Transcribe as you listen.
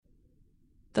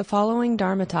The following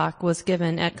Dharma talk was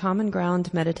given at Common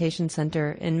Ground Meditation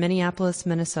Center in Minneapolis,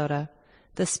 Minnesota.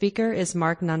 The speaker is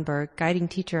Mark Nunberg, guiding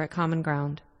teacher at Common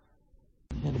Ground.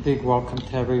 And a big welcome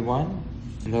to everyone,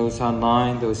 those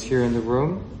online, those here in the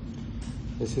room.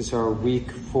 This is our week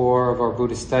 4 of our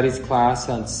Buddhist Studies class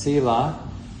on Sila,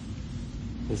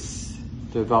 this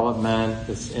development,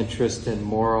 this interest in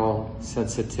moral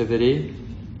sensitivity.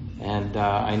 And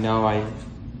I know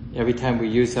every time we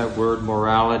use that word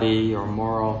morality or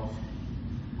moral,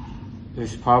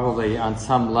 there's probably on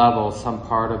some level, some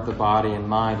part of the body and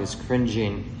mind is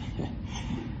cringing.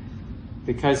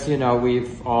 Because,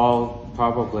 we've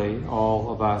probably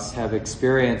all of us have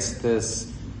experienced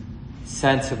this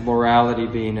sense of morality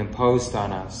being imposed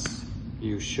on us.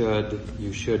 You should,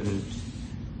 you shouldn't,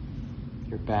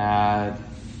 you're bad.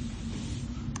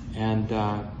 And,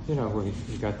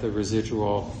 we got the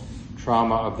residual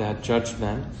trauma of that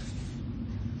judgment,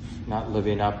 not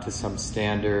living up to some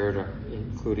standard, or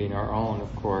including our own,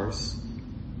 of course.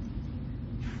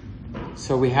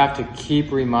 So we have to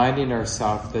keep reminding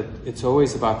ourselves that it's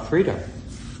always about freedom.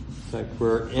 It's like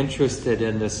we're interested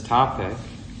in this topic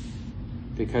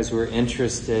because we're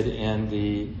interested in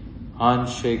the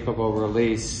unshakable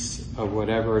release of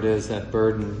whatever it is that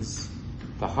burdens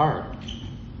the heart.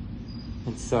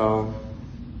 And so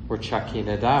we're checking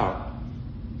it out.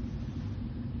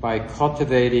 By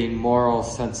cultivating moral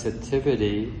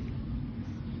sensitivity,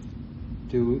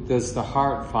 does the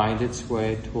heart find its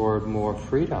way toward more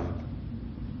freedom?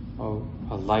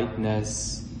 A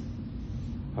lightness,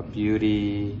 a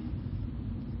beauty.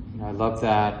 I love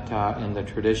that in the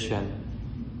tradition,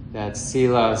 that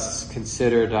Sila is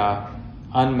considered an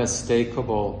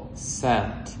unmistakable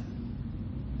scent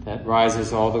that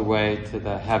rises all the way to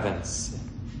the heavens.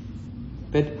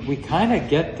 But we kind of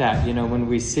get that, when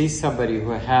we see somebody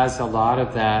who has a lot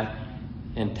of that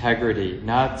integrity,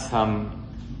 not some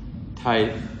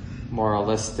tight,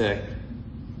 moralistic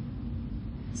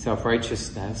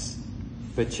self-righteousness,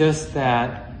 but just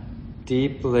that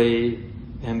deeply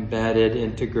embedded,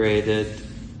 integrated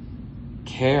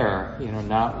care,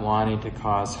 not wanting to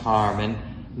cause harm, and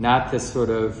not this sort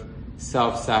of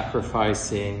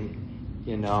self-sacrificing,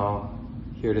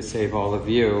 here to save all of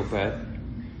you, but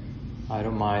I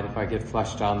don't mind if I get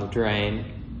flushed down the drain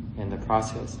in the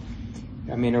process.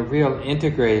 A real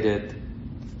integrated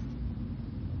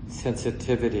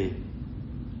sensitivity.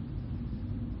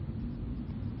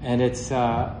 And it's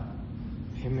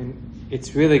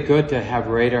really good to have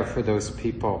radar for those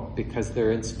people because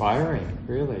they're inspiring,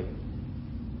 really.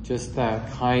 Just that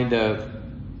kind of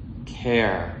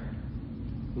care,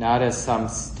 not as some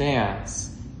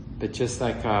stance, but just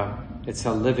like it's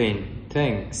a living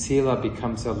thing. Sila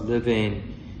becomes a living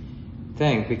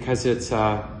thing because it's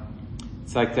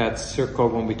like that circle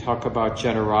when we talk about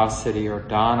generosity or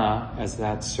dana as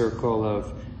that circle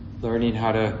of learning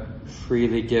how to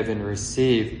freely give and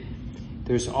receive.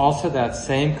 There's also that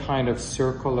same kind of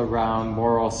circle around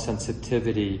moral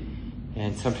sensitivity,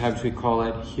 and sometimes we call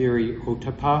it hiri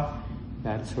utapa,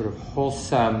 that sort of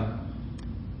wholesome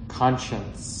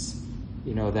conscience,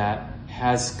 that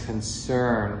has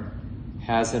concern,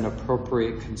 has an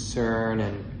appropriate concern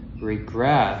and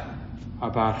regret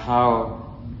about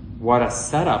what a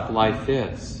setup life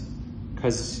is.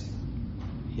 Because,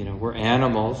 we're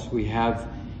animals,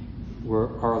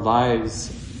 our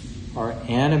lives are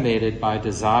animated by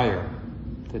desire.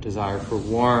 The desire for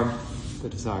warmth, the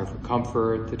desire for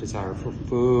comfort, the desire for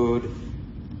food,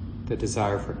 the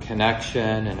desire for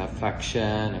connection and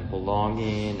affection and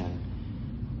belonging, and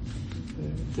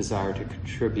the desire to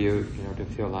contribute, to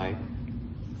feel like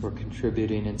we're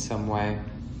contributing in some way.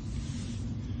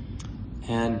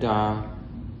 And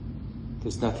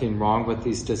there's nothing wrong with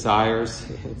these desires.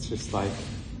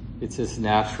 It's as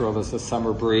natural as a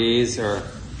summer breeze or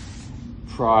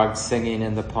frogs singing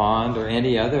in the pond or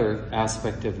any other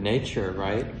aspect of nature,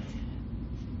 right?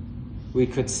 We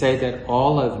could say that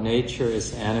all of nature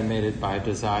is animated by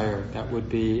desire. That would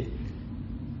be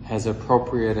as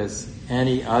appropriate as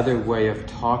any other way of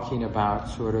talking about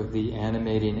sort of the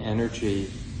animating energy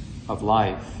of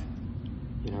life,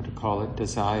 to call it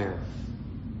desire.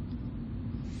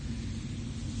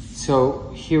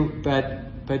 So here,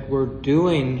 but we're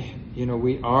doing,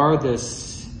 we are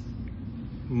this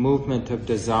movement of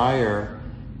desire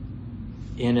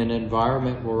in an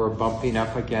environment where we're bumping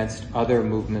up against other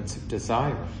movements of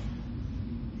desire.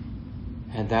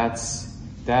 And that's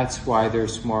why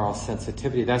there's moral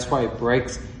sensitivity. That's why it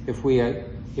breaks. If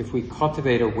we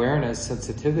cultivate awareness,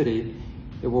 sensitivity,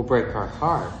 it will break our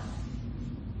heart.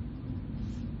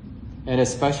 And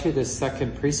especially the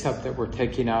second precept that we're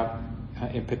taking up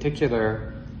in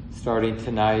particular starting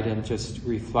tonight and just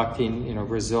reflecting,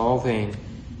 resolving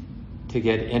to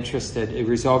get interested,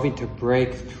 resolving to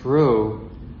break through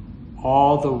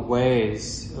all the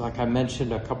ways, like I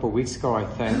mentioned a couple of weeks ago, I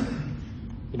think,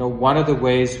 one of the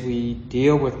ways we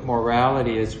deal with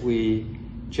morality is we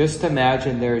just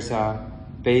imagine there's a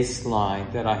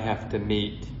baseline that I have to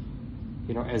meet.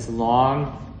 As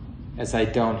long as I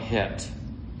don't hit,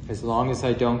 as long as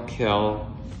I don't kill,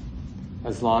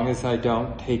 as long as I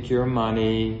don't take your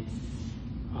money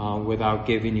without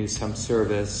giving you some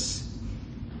service,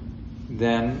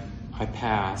 then I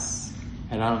pass.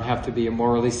 And I don't have to be a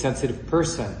morally sensitive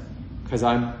person because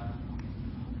I've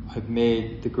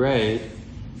made the grade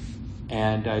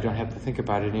and I don't have to think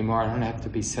about it anymore. I don't have to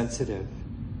be sensitive.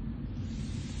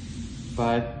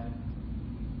 But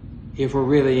if we're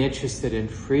really interested in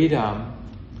freedom,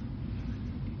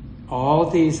 all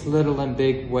these little and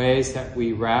big ways that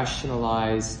we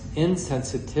rationalize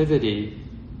insensitivity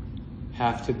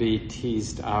have to be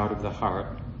teased out of the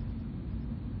heart.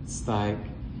 It's like,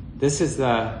 this is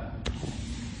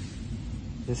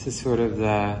sort of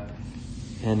the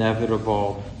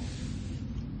inevitable,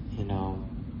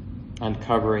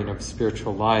 uncovering of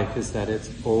spiritual life, is that it's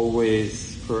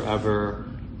always forever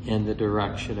in the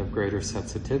direction of greater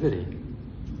sensitivity.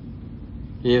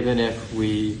 Even if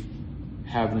we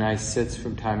have nice sits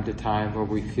from time to time where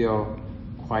we feel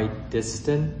quite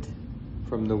distant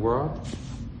from the world,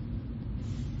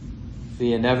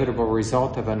 the inevitable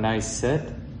result of a nice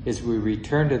sit is we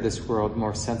return to this world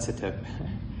more sensitive.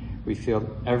 We feel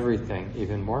everything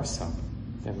even more so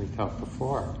than we felt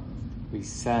before. We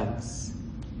sense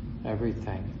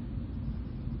everything.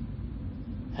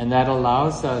 And that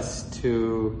allows us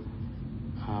to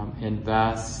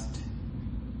invest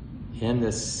in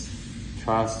this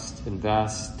trust,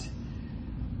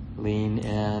 lean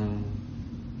in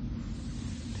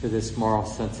to this moral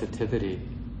sensitivity.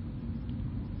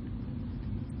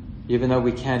 Even though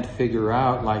we can't figure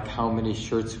out like how many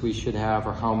shirts we should have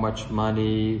or how much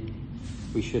money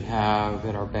we should have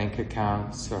in our bank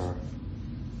accounts, or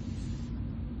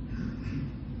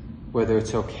whether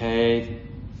it's okay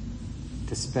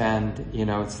to spend,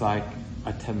 it's like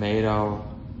a tomato.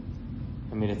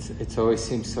 I mean, it's always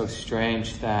seems so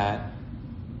strange that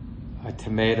a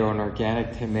tomato, an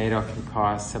organic tomato, can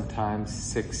cost sometimes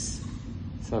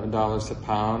 $6-7 a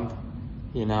pound,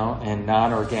 and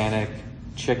non-organic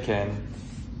chicken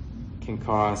can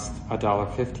cost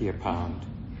 $1.50 a pound.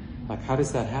 Like, how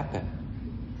does that happen?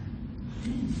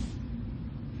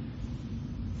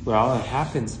 Well, it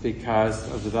happens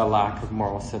because of the lack of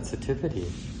moral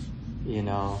sensitivity,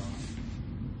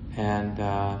 and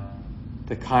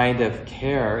the kind of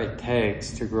care it takes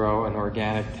to grow an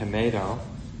organic tomato.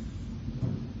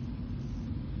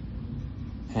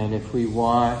 And if we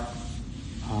want,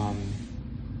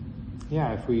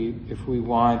 if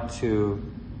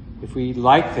we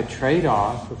like the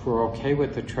trade-off, if we're okay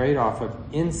with the trade-off of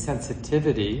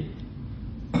insensitivity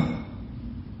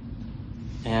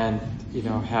and,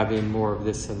 having more of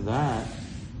this and that,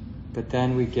 but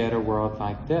then we get a world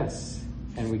like this,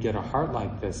 and we get a heart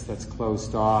like this that's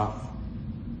closed off,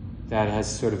 that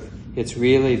has it's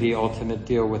really the ultimate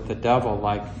deal with the devil,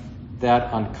 like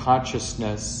that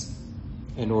unconsciousness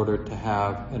in order to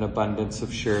have an abundance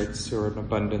of shirts or an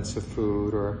abundance of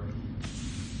food or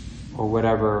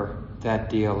whatever that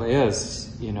deal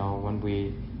is, when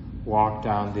we walk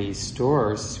down these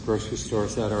stores, grocery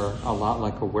stores that are a lot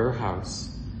like a warehouse,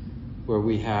 where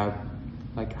we have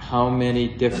like how many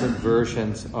different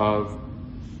versions of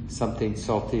something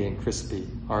salty and crispy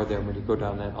are there when you go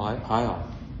down that aisle?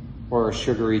 Or a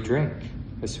sugary drink,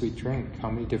 a sweet drink. How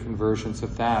many different versions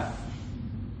of that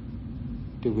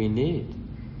do we need?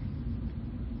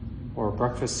 Or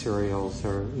breakfast cereals,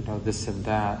 or, this and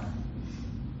that.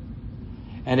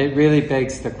 And it really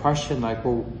begs the question, like,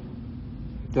 well,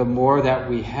 the more that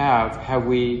we have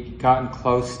we gotten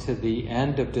close to the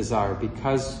end of desire?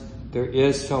 Because there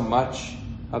is so much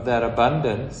of that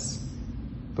abundance,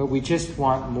 but we just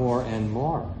want more and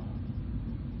more.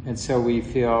 And so we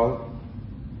feel,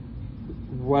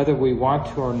 whether we want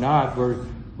to or not,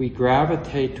 we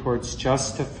gravitate towards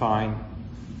justifying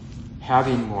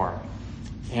having more.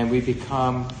 And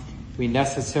we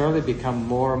necessarily become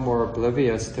more and more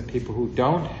oblivious to people who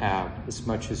don't have as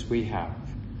much as we have.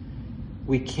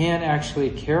 We can't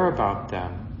actually care about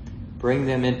them, bring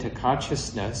them into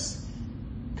consciousness,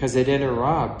 because it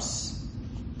interrupts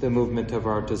the movement of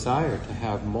our desire to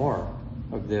have more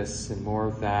of this and more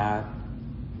of that,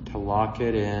 to lock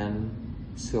it in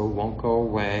so it won't go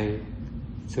away.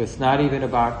 So it's not even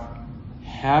about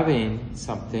having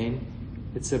something,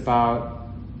 it's about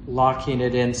locking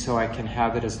it in so I can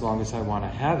have it as long as I want to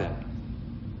have it.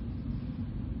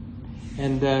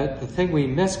 And the thing we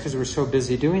miss because we're so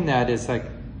busy doing that is like,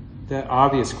 the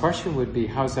obvious question would be,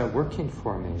 how's that working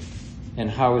for me? And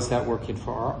how is that working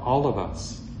for all of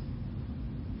us?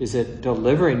 Is it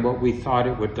delivering what we thought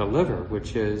it would deliver,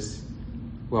 which is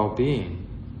well-being?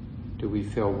 Do we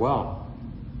feel well?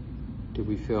 Do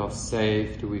we feel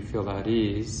safe? Do we feel at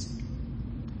ease,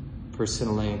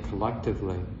 personally and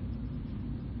collectively?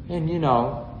 And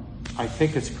I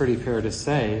think it's pretty fair to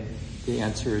say the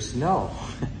answer is no.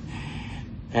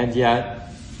 And yet,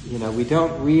 we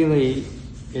don't really,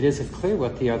 it isn't clear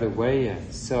what the other way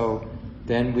is. So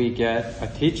then we get a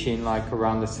teaching like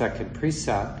around the second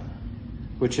precept,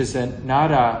 which is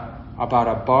not about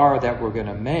a bar that we're going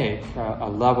to make, a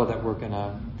level that we're going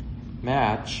to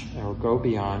match or go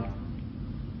beyond,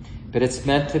 but it's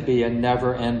meant to be a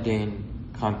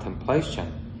never-ending contemplation,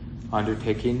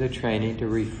 undertaking the training to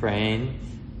refrain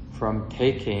from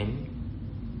taking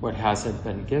what hasn't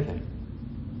been given.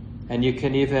 And you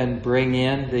can even bring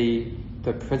in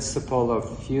the principle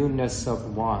of fewness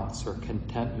of wants or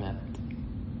contentment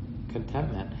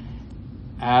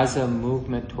as a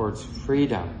movement towards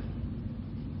freedom,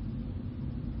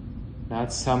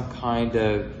 not some kind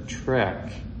of trick,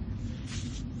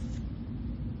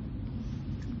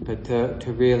 but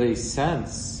to really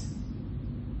sense.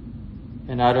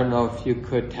 And I don't know if you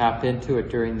could tap into it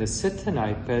during the sit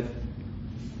tonight, but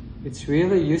it's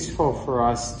really useful for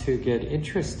us to get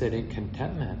interested in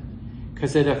contentment,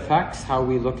 because it affects how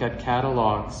we look at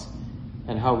catalogs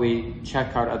and how we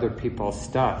check out other people's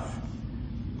stuff.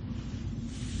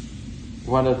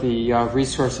 One of the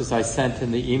resources I sent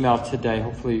in the email today,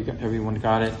 hopefully everyone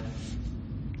got it,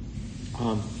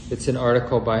 it's an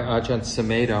article by Ajahn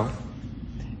Sumedho,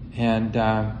 and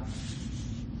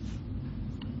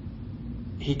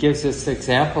he gives this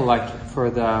example, like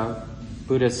for the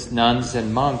Buddhist nuns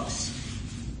and monks,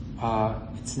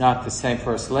 it's not the same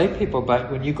for us lay people, but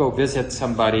when you go visit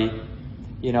somebody,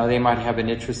 they might have an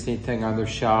interesting thing on their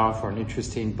shelf or an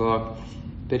interesting book,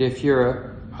 but if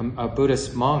you're a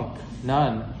Buddhist monk,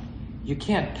 nun, you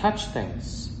can't touch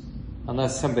things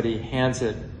unless somebody hands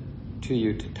it to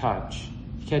you to touch.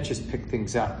 You can't just pick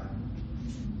things up.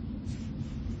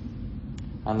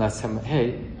 Unless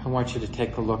hey, I want you to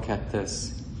take a look at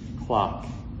this clock.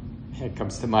 It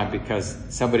comes to mind because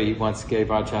somebody once gave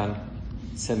Ajahn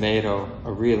Sumedho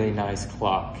a really nice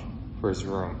clock for his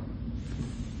room.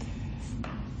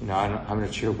 I'm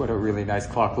not sure what a really nice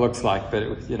clock looks like, but it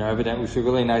was, evidently it was a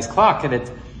really nice clock, and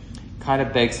it kind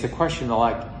of begs the question,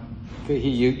 like, he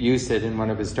used it in one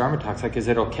of his Dharma talks, like, is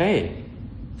it okay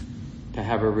to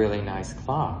have a really nice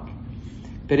clock?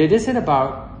 But it isn't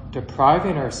about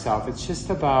depriving ourselves, it's just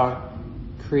about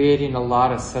creating a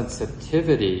lot of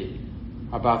sensitivity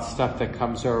about stuff that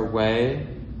comes our way,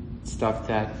 stuff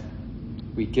that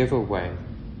we give away.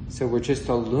 So we're just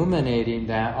illuminating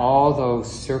all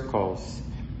those circles.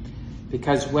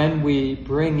 Because when we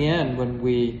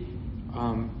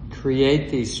create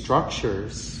these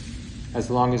structures, as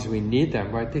long as we need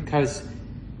them, right? Because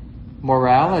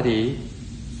morality,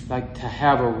 like to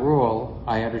have a rule,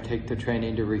 I undertake the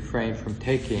training to refrain from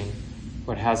taking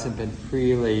what hasn't been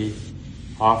freely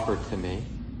offered to me.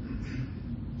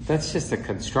 That's just a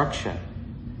construction.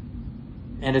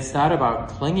 And it's not about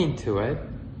clinging to it.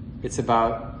 It's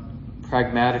about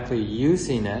pragmatically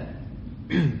using it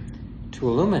to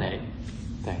illuminate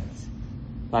things.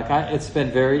 Like it's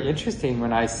been very interesting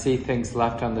when I see things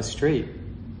left on the street.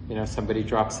 Somebody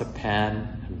drops a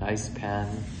pen, a nice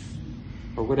pen,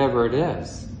 or whatever it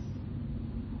is.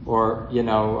 Or,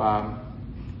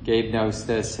 Gabe knows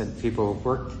this, and people who've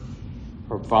worked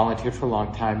or volunteered for a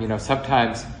long time,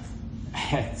 sometimes,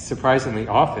 surprisingly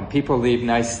often, people leave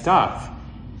nice stuff.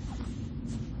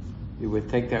 You would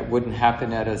think that wouldn't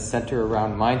happen at a center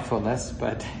around mindfulness,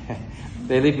 but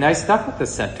they leave nice stuff at the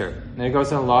center. And it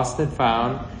goes in a lost and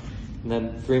found, and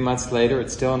then 3 months later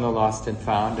it's still in the lost and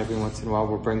found. Every once in a while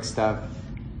we'll bring stuff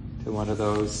to one of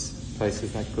those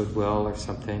places like Goodwill or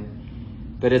something.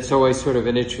 But it's always sort of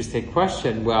an interesting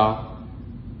question. Well,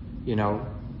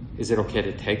 is it okay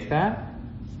to take that?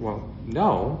 Well,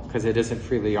 no, because it isn't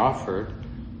freely offered.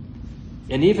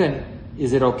 And even,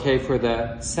 is it okay for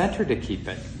the center to keep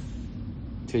it,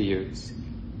 to use?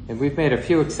 And we've made a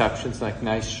few exceptions, like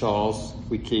nice shawls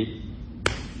we keep,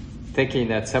 thinking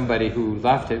that somebody who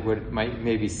left it might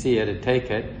maybe see it and take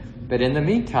it. But in the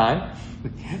meantime,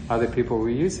 other people will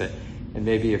use it. And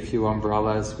maybe a few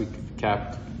umbrellas we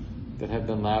kept that have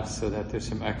been left so that there's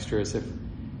some extras if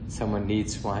someone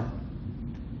needs one.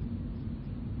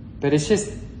 But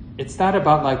it's not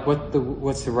about like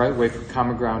what's the right way for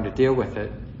Common Ground to deal with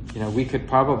it. We could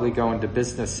probably go into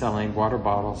business selling water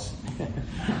bottles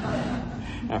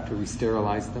after we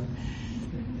sterilize them.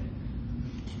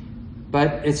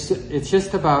 But it's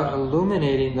just about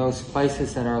illuminating those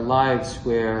places in our lives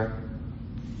where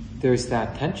there's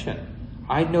that tension.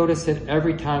 I notice it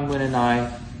every time when and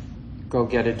I go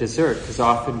get a dessert, because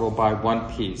often we'll buy one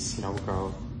piece. We'll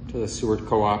go to the Seward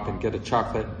Co-op and get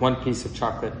one piece of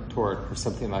chocolate torte or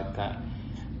something like that.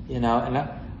 And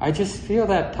I just feel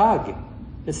that tug.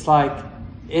 It's like,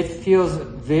 it feels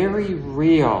very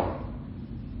real,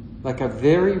 like a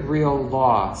very real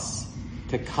loss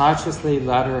to consciously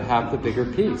let her have the bigger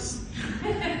piece.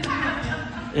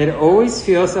 It always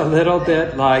feels a little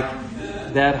bit like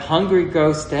that hungry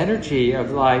ghost energy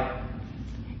of like,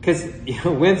 because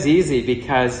win's easy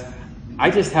because I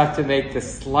just have to make the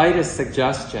slightest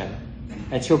suggestion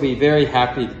and she'll be very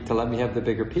happy to let me have the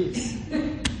bigger piece.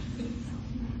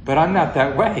 But I'm not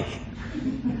that way.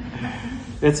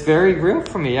 It's very real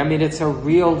for me. I mean, it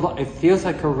feels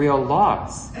like a real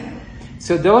loss.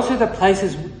 So those are the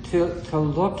places to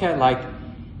look at, like,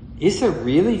 is there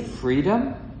really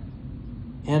freedom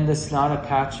in this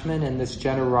non-attachment, in this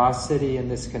generosity, in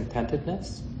this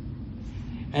contentedness?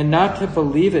 And not to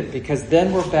believe it, because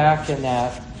then we're back in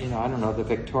that, I don't know, the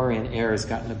Victorian era has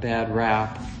gotten a bad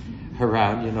rap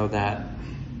around, that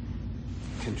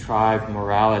contrived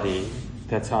morality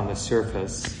that's on the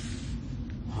surface.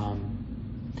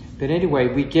 But anyway,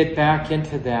 we get back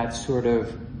into that sort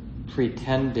of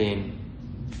pretending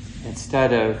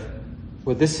instead of,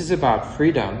 well, this is about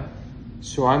freedom,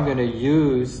 so I'm going to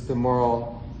use the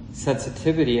moral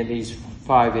sensitivity in these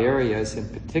 5 areas in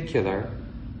particular,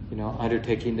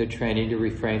 undertaking the training to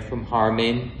refrain from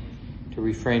harming, to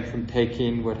refrain from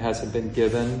taking what hasn't been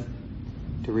given,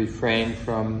 to refrain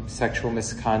from sexual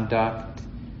misconduct,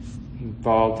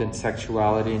 involved in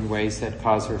sexuality in ways that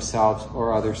cause ourselves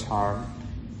or others harm,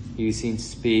 using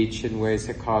speech in ways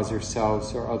that cause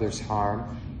ourselves or others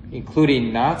harm,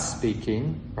 including not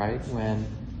speaking, right? When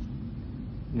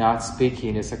not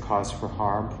speaking is a cause for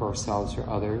harm for ourselves or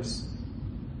others.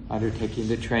 Undertaking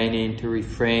the training to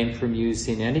refrain from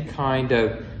using any kind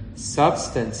of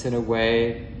substance in a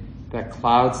way that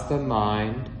clouds the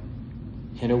mind,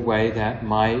 in a way that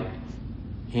might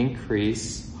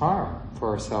increase harm for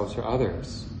ourselves or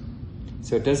others.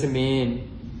 So it doesn't mean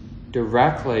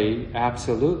directly,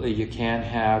 absolutely, you can't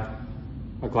have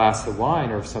a glass of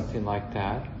wine or something like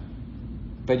that,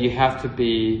 but you have to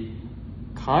be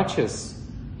conscious,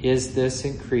 is this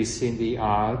increasing the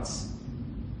odds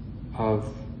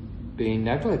of being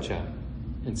negligent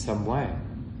in some way?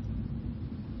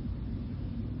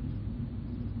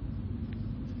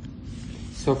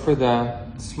 So for the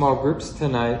small groups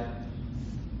tonight,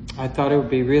 I thought it would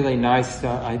be really nice to,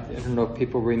 I don't know if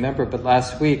people remember, but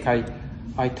last week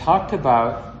I talked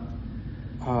about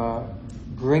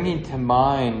bringing to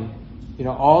mind,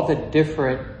 all the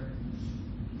different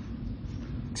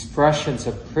expressions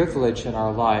of privilege in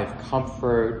our life: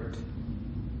 comfort,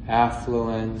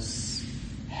 affluence,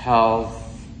 health,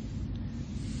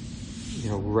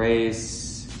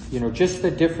 race, just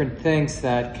the different things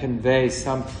that convey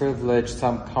some privilege,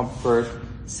 some comfort,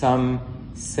 some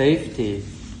safety,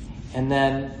 and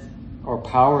then, or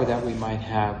power that we might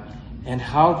have, and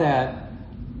how that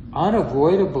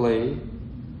unavoidably,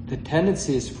 the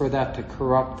tendency is for that to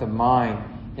corrupt the mind,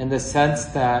 in the sense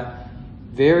that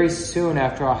very soon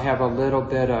after I have a little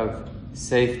bit of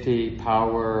safety,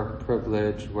 power,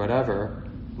 privilege, whatever,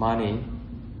 money,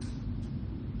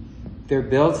 there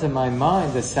builds in my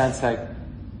mind the sense like,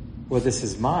 well, this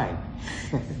is mine.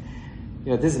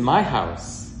 This is my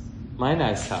house, my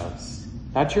nice house,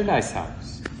 not your nice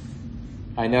house.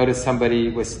 I noticed somebody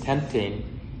was tenting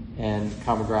in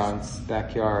Common Ground's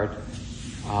backyard,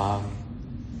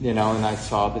 and I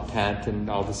saw the tent and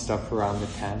all the stuff around the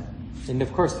tent. And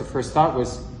of course the first thought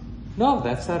was, no,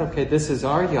 that's not okay, this is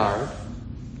our yard.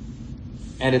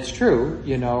 And it's true,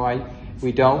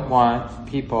 we don't want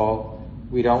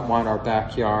our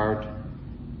backyard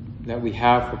that we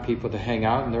have for people to hang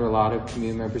out, and there are a lot of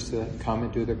community members that come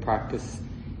and do their practice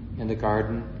in the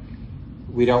garden.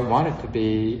 We don't want it to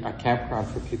be a campground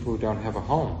for people who don't have a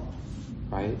home,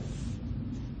 right?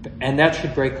 And that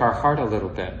should break our heart a little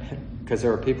bit, because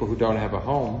there are people who don't have a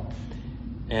home,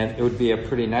 and it would be a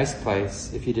pretty nice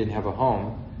place if you didn't have a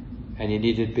home and you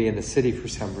needed to be in the city for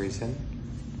some reason.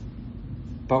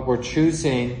 But we're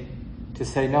choosing to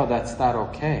say, no, that's not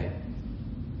okay.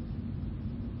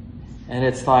 And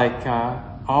it's like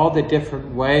all the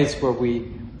different ways where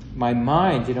my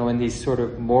mind, in these sort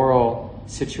of moral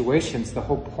situations, the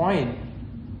whole point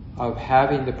of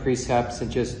having the precepts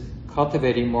and just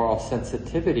cultivating moral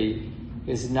sensitivity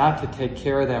is not to take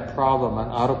care of that problem on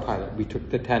autopilot. We took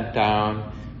the tent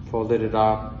down, folded it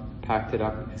up, packed it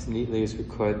up as neatly as we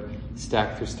could,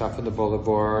 stacked their stuff in the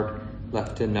boulevard,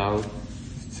 left a note.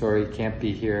 Sorry, can't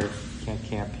be here, can't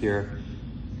camp here.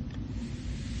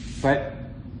 But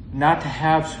not to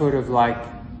have sort of like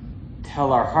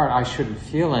tell our heart, I shouldn't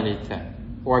feel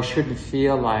anything, or I shouldn't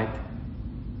feel like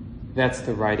that's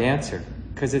the right answer,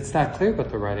 because it's not clear what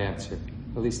the right answer,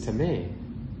 at least to me.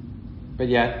 But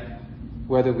yet,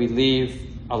 whether we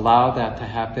allow that to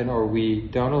happen, or we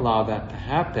don't allow that to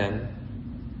happen,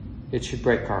 it should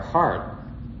break our heart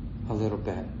a little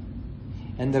bit.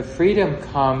 And the freedom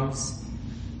comes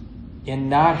in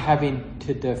not having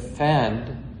to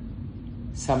defend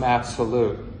some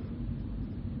absolute.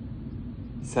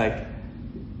 It's like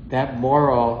that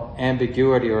moral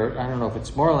ambiguity, or I don't know if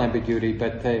it's moral ambiguity,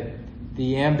 but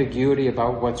the ambiguity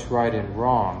about what's right and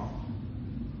wrong,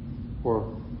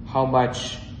 or how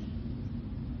much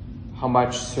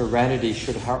serenity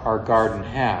should our garden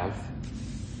have.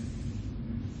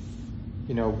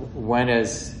 You know, when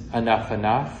is enough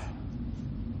enough?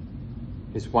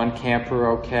 Is one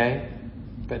camper okay,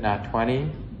 but not 20?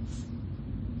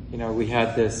 You know, we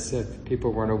had this, if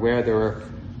people weren't aware, there were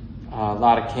a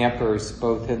lot of campers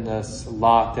both in this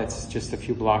lot that's just a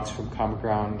few blocks from Common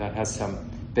Ground that has some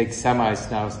big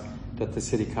semis now that the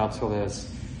city council has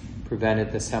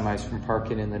prevented the semis from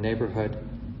parking in the neighborhood,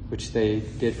 which they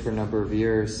did for a number of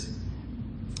years.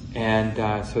 And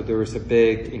so there was a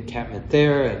big encampment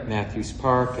there at Matthews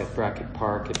Park, at Brackett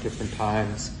Park at different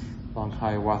times along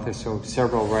Hiawatha, so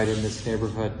several right in this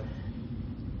neighborhood.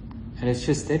 And it's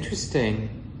just interesting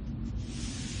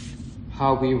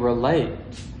how we relate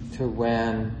to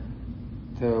when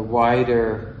the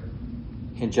wider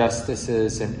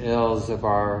injustices and ills of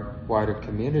our wider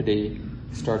community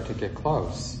start to get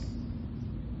close.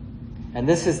 And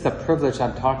this is the privilege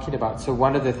I'm talking about. So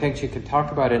one of the things you can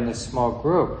talk about in this small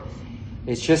group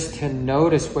is just to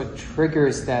notice what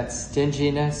triggers that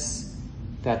stinginess,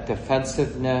 that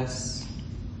defensiveness,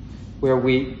 where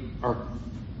we are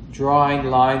drawing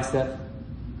lines that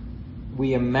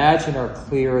we imagine are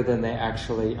clearer than they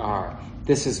actually are.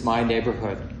 This is my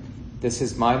neighborhood. This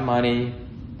is my money.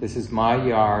 This is my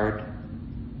yard.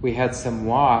 We had some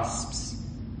wasps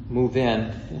move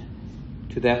in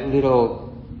to that little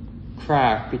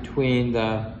crack between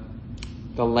the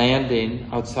landing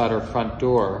outside our front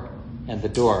door and the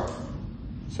door.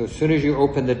 So as soon as you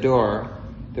open the door,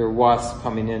 there are wasps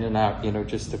coming in and out,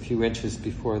 just a few inches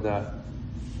before the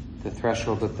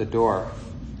threshold of the door.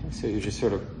 So you just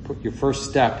sort of your first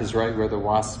step is right where the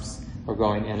wasps are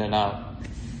going in and out.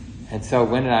 And so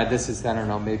Wynn and I, this is, I don't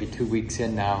know, maybe 2 weeks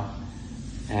in now,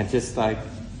 and just like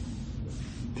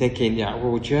thinking,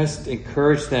 we'll just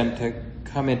encourage them to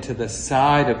come into the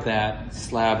side of that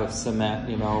slab of cement,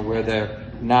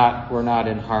 where we're not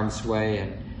in harm's way,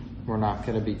 and we're not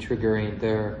going to be triggering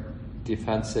their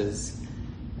defenses.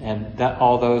 And that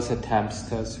all those attempts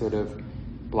to sort of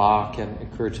block and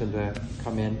encourage them to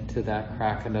come into that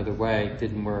crack another way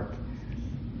didn't work.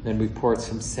 Then we poured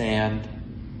some sand,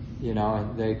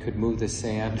 and they could move the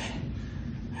sand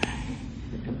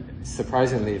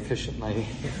surprisingly efficiently.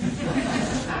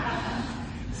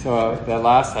 So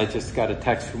I just got a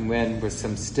text from Wynn with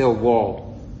some still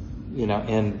wool,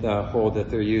 in the hole that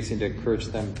they're using to encourage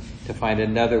them to find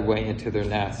another way into their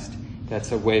nest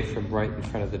that's away from right in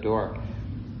front of the door.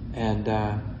 And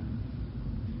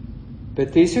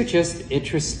but these are just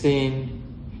interesting,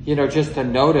 just to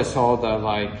notice all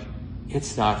the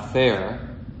it's not fair.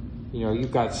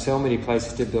 You've got so many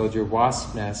places to build your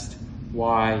wasp nest.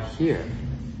 Why here?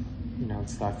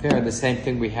 It's not fair. And the same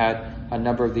thing, we had a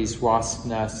number of these wasp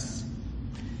nests.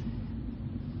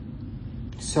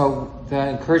 So the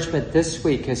encouragement this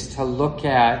week is to look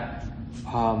at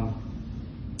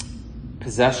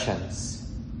possessions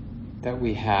that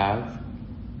we have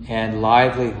and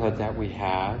livelihood that we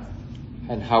have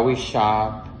and how we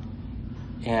shop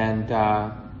and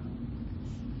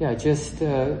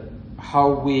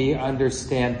how we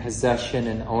understand possession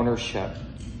and ownership,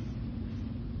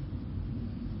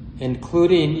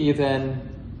 including even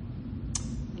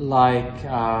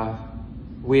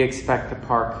we expect the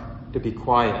park to be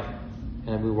quiet,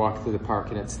 and we walk through the park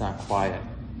and it's not quiet.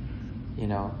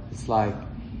 It's like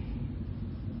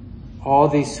all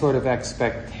these sort of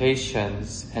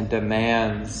expectations and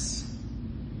demands.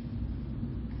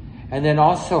 And then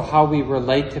also how we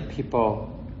relate to people,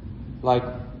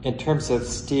 in terms of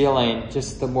stealing,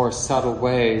 just the more subtle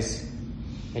ways,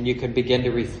 and you can begin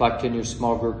to reflect in your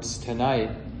small groups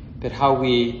tonight, but how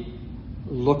we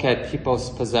look at people's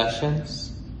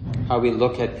possessions, how we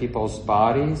look at people's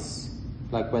bodies,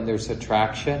 when there's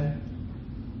attraction,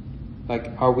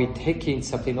 are we taking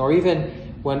something, or even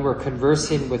when we're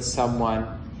conversing with someone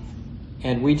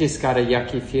and we just got a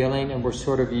yucky feeling and we're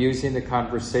sort of using the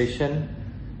conversation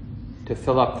to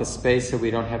fill up the space so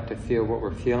we don't have to feel what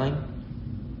we're feeling.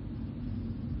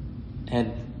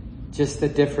 And just the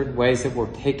different ways that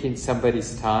we're taking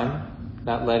somebody's time,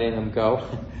 not letting them go.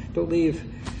 Don't leave.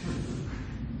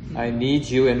 I need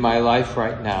you in my life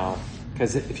right now.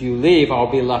 Because if you leave, I'll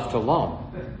be left alone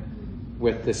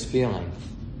with this feeling.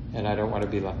 And I don't want to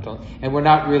be left alone. And we're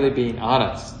not really being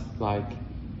honest. Like,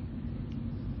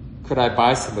 could I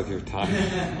buy some of your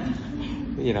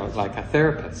time? Like a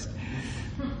therapist.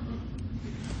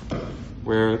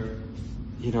 Where,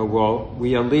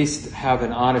 we at least have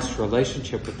an honest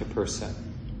relationship with the person.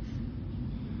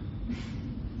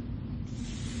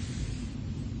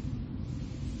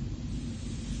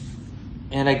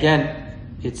 And again,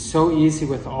 it's so easy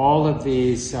with all of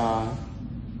these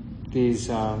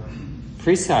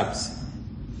precepts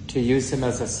to use them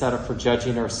as a setup for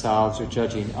judging ourselves or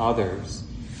judging others.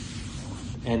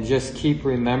 And just keep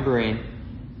remembering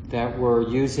that we're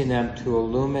using them to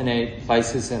illuminate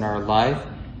places in our life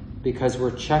because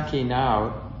we're checking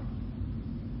out,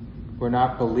 we're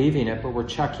not believing it, but we're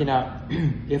checking out,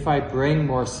 if I bring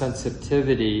more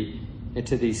sensitivity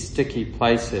into these sticky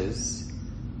places,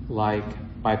 like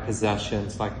my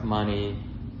possessions, like money,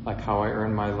 like how I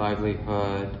earn my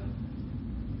livelihood,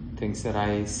 things that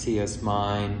I see as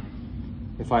mine,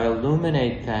 if I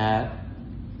illuminate that,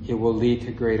 it will lead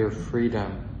to greater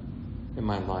freedom in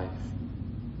my life.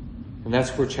 And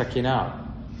that's what we're checking out.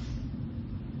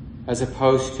 As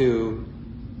opposed to,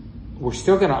 we're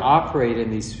still going to operate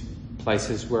in these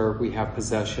places where we have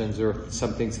possessions or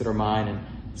some things that are mine and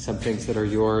some things that are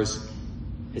yours.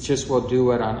 It's just we'll do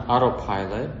it on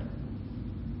autopilot,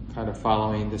 kind of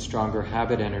following the stronger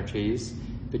habit energies,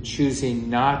 but choosing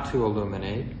not to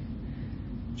illuminate,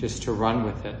 just to run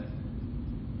with it.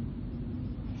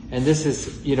 And this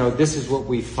is what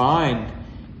we find,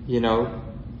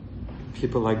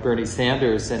 people like Bernie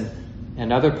Sanders and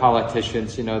other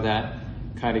politicians, that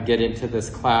kind of get into this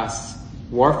class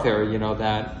warfare,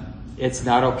 that it's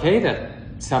not okay that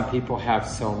some people have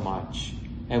so much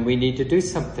and we need to do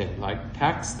something like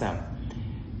tax them.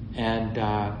 And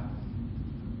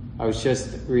I was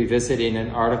just revisiting an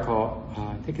article,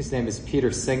 I think his name is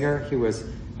Peter Singer.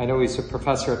 I know he's a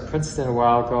professor at Princeton a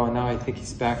while ago, and now I think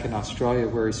he's back in Australia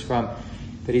where he's from.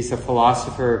 But he's a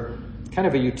philosopher, kind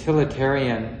of a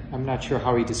utilitarian. I'm not sure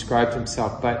how he described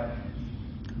himself, but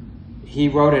he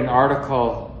wrote an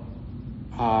article,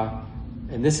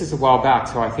 and this is a while back,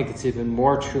 so I think it's even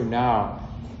more true now,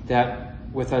 that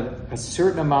with a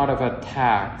certain amount of a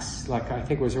tax, like I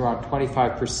think it was around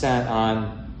 25%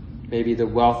 on maybe the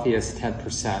wealthiest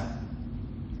 10%.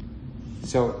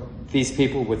 So these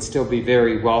people would still be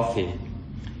very wealthy.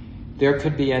 There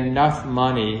could be enough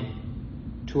money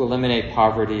to eliminate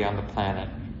poverty on the planet.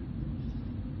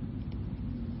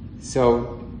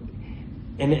 So,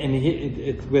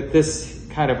 with this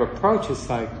kind of approach,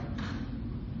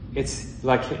 it's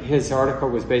like his article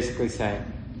was basically saying,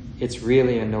 it's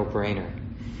really a no-brainer.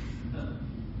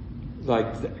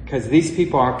 Because these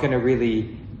people aren't going to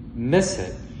really miss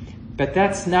it. But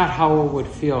that's not how it would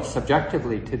feel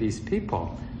subjectively to these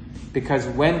people. Because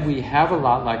when we have a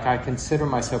lot, like I consider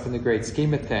myself in the great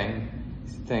scheme of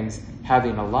things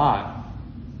having a lot,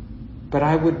 but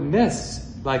I would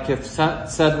miss, like if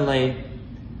suddenly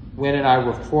Wynn and I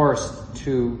were forced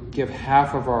to give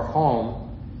half of our home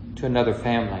to another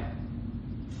family,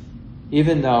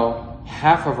 even though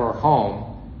half of our home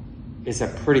is a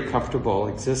pretty comfortable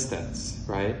existence,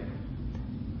 right?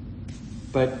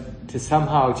 But to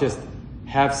somehow just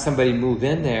have somebody move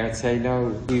in there and say, no,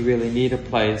 we really need a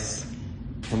place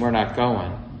and we're not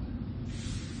going.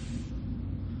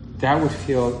 That would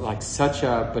feel like such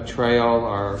a betrayal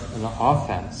or an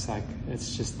offense. Like,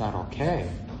 it's just not okay.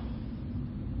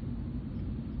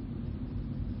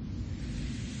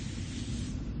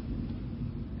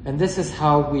 And this is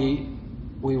how we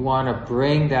want to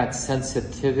bring that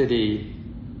sensitivity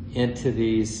into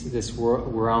this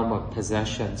realm of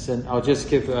possessions. And I'll just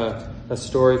give a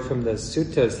story from the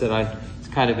suttas that it's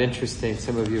kind of interesting.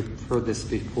 Some of you have heard this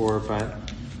before, but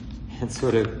it's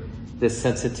sort of this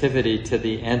sensitivity to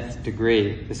the nth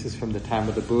degree. This is from the time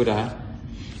of the Buddha.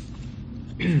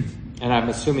 And I'm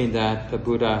assuming that the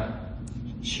Buddha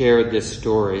shared this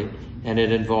story, and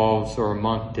it involves, or a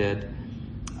monk did,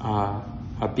 a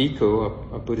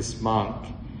bhikkhu, a Buddhist monk,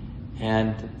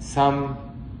 and some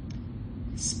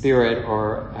spirit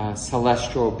or a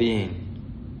celestial being.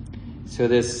 So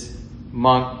this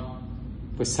monk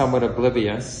was somewhat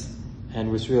oblivious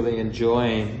and was really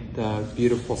enjoying the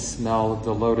beautiful smell of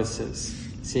the lotuses.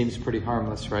 Seems pretty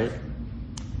harmless, right?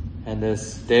 And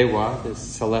this Dewa, this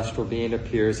celestial being,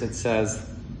 appears and says,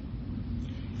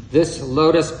 "This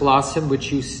lotus blossom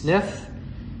which you sniff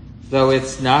though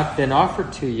it's not been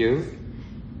offered to you,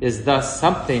 is thus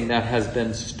something that has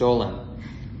been stolen.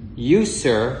 You,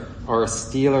 sir, are a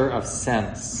stealer of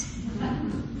sense.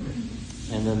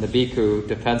 And then the bhikkhu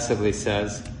defensively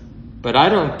says, but I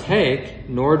don't take,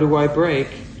 nor do I break.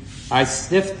 I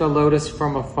sniff the lotus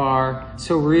from afar.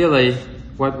 So really,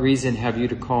 what reason have you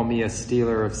to call me a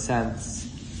stealer of sense?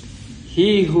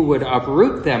 He who would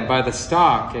uproot them by the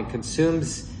stalk and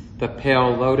consumes the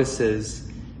pale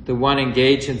lotuses, the one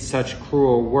engaged in such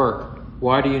cruel work,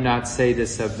 why do you not say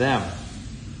this of them?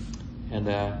 And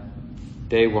the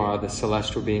Dewa, the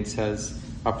celestial being, says,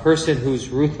 a person who's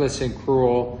ruthless and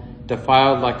cruel,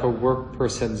 defiled like a work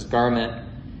person's garment,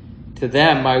 to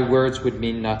them my words would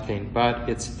mean nothing, but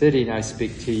it's fitting I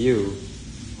speak to you.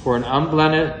 For an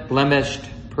unblemished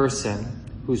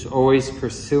person who's always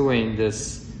pursuing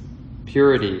this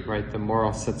purity, right, the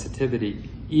moral sensitivity,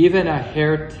 even a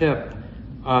hair tip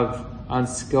of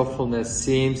unskillfulness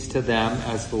seems to them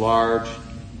as large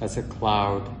as a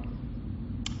cloud.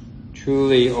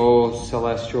 Truly, O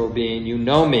celestial being, you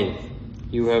know me.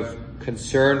 You have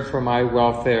concern for my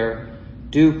welfare.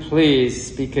 Do please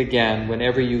speak again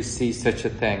whenever you see such a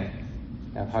thing.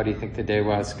 Now, how do you think the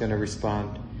Dewa is going to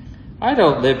respond? I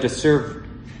don't live to serve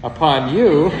upon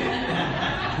you,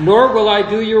 nor will I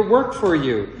do your work for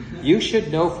you. You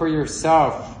should know for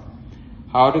yourself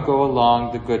how to go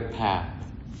along the good path.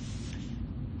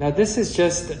 Now, this is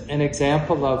just an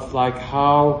example of like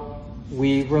how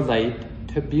we relate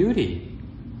to beauty.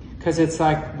 Because it's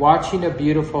like watching a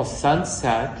beautiful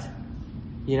sunset,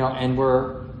 and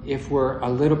if we're a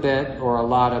little bit or a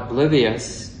lot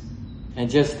oblivious and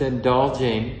just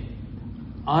indulging,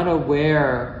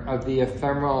 unaware of the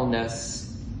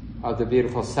ephemeralness of the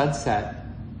beautiful sunset,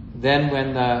 then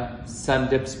when the sun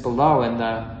dips below and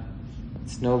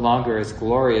it's no longer as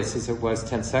glorious as it was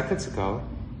 10 seconds ago,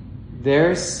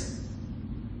 there's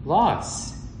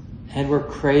loss. And we're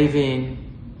craving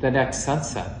the next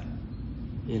sunset,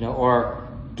 or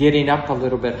getting up a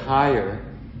little bit higher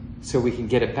so we can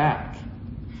get it back,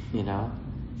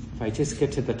 If I just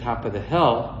get to the top of the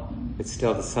hill, it's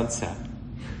still the sunset.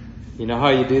 You know how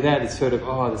you do that? It's sort of,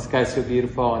 oh, the sky's so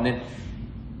beautiful. And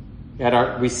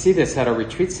then we see this at our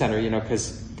retreat center,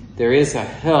 because there is a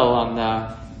hill on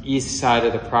the east side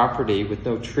of the property with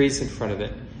no trees in front of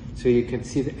it. So you can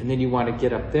see and then you want to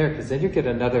get up there, because then you get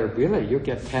you'll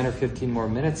get 10 or 15 more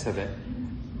minutes of it,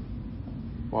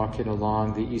 walking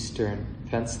along the eastern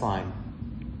fence line.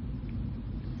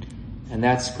 And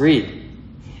that's greed.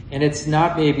 And it's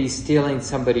not maybe stealing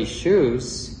somebody's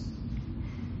shoes,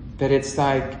 but it's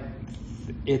like,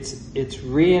 it's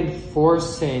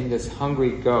reinforcing this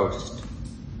hungry ghost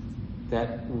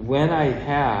that when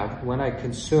I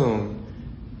consume,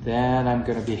 then I'm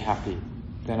going to be happy.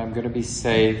 Then I'm going to be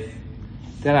safe,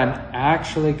 then I'm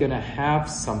actually going to have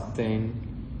something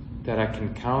that I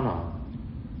can count on.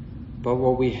 But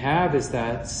what we have is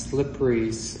that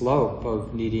slippery slope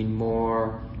of needing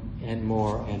more and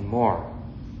more and more.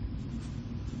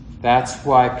 That's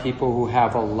why people who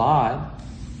have a lot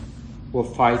will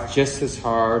fight just as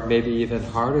hard, maybe even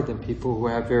harder than people who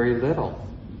have very little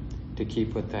to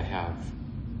keep what they have.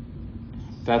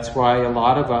 That's why a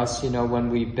lot of us,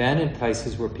 when we've been in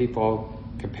places where people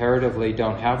comparatively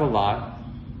don't have a lot,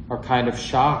 are kind of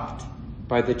shocked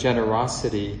by the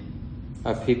generosity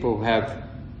of people who have,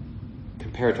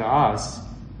 compared to us,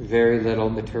 very little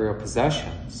material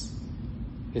possessions.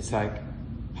 It's like,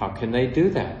 how can they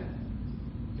do that?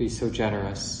 Be so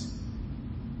generous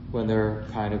when they're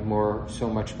kind of so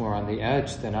much more on the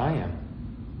edge than I am.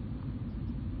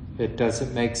 It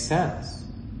doesn't make sense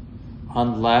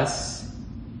unless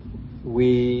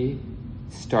we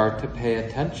start to pay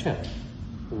attention.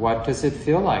 What does it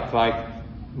feel like? Like,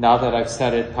 now that I've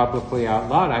said it publicly out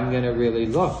loud, I'm going to really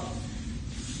look.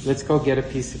 Let's go get a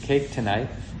piece of cake tonight.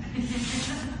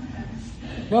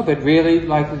 No, but really,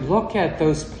 look at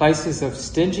those places of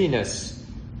stinginess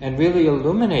and really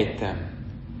illuminate them.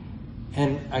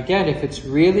 And again, if it's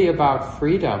really about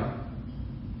freedom,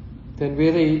 then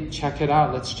really check it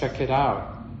out. Let's check it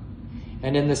out.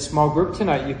 And in the small group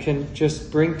tonight, you can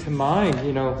just bring to mind,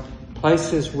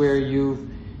 places where you've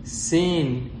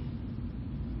seen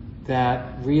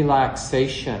that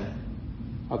relaxation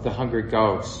of the hungry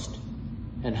ghost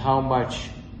and how much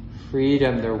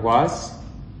freedom there was.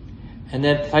 And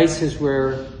then places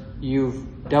where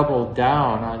you've doubled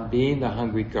down on being the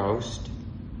hungry ghost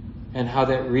and how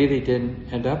that really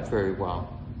didn't end up very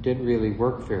well, didn't really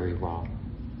work very well.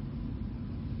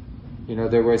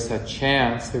 There was a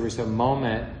chance, there was a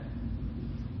moment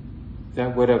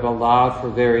that would have allowed for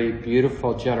very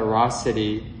beautiful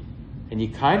generosity, and you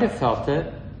kind of felt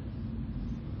it,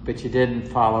 but you didn't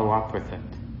follow up with it.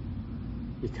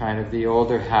 the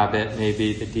older habit,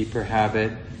 maybe the deeper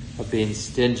habit of being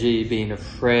stingy, being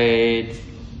afraid.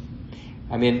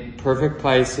 I mean, perfect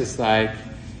place is like,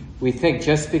 we think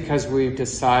just because we've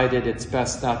decided it's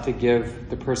best not to give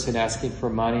the person asking for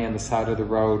money on the side of the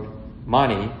road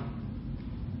money,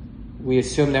 we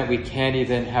assume that we can't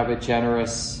even have a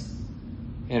generous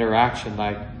interaction,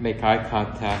 like make eye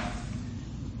contact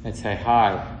and say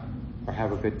hi or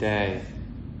have a good day,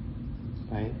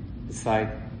 right? It's like,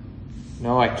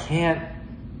 no, I can't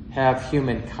have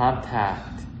human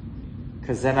contact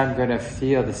because then I'm going to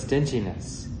feel the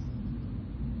stinginess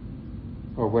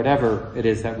or whatever it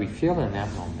is that we feel in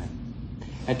that moment.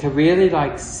 And to really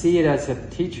like see it as a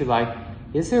teacher, like,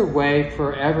 is there a way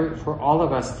for all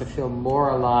of us to feel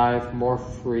more alive, more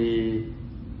free,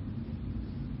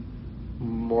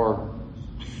 more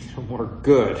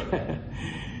good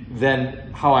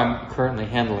than how I'm currently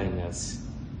handling this,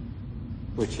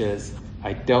 which is,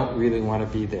 I don't really want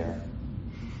to be there.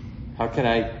 How can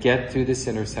I get through this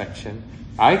intersection?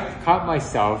 I caught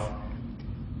myself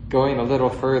going a little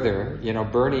further,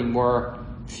 burning more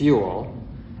fuel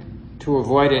to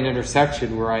avoid an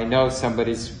intersection where I know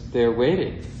somebody's there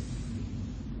waiting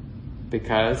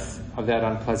because of that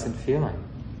unpleasant feeling.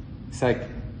 It's like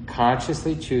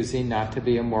consciously choosing not to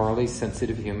be a morally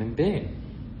sensitive human being.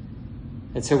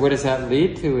 And so what does that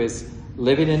lead to is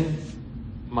living in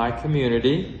my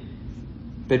community,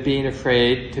 but being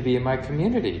afraid to be in my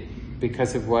community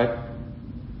because of what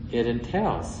it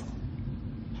entails.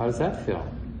 How does that feel?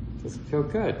 It doesn't feel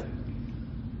good,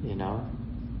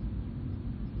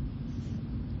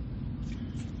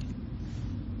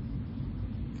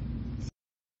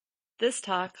 This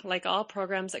talk, like all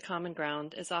programs at Common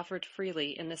Ground, is offered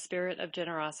freely in the spirit of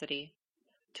generosity.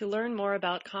 To learn more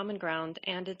about Common Ground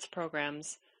and its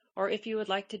programs, or if you would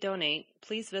like to donate,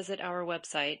 please visit our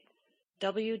website,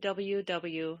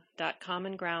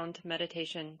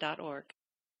 www.commongroundmeditation.org.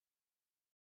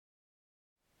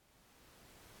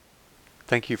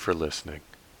 Thank you for listening.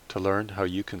 To learn how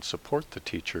you can support the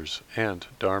teachers and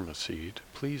Dharma Seed,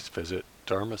 please visit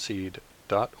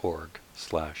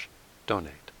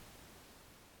dharmaseed.org/donate.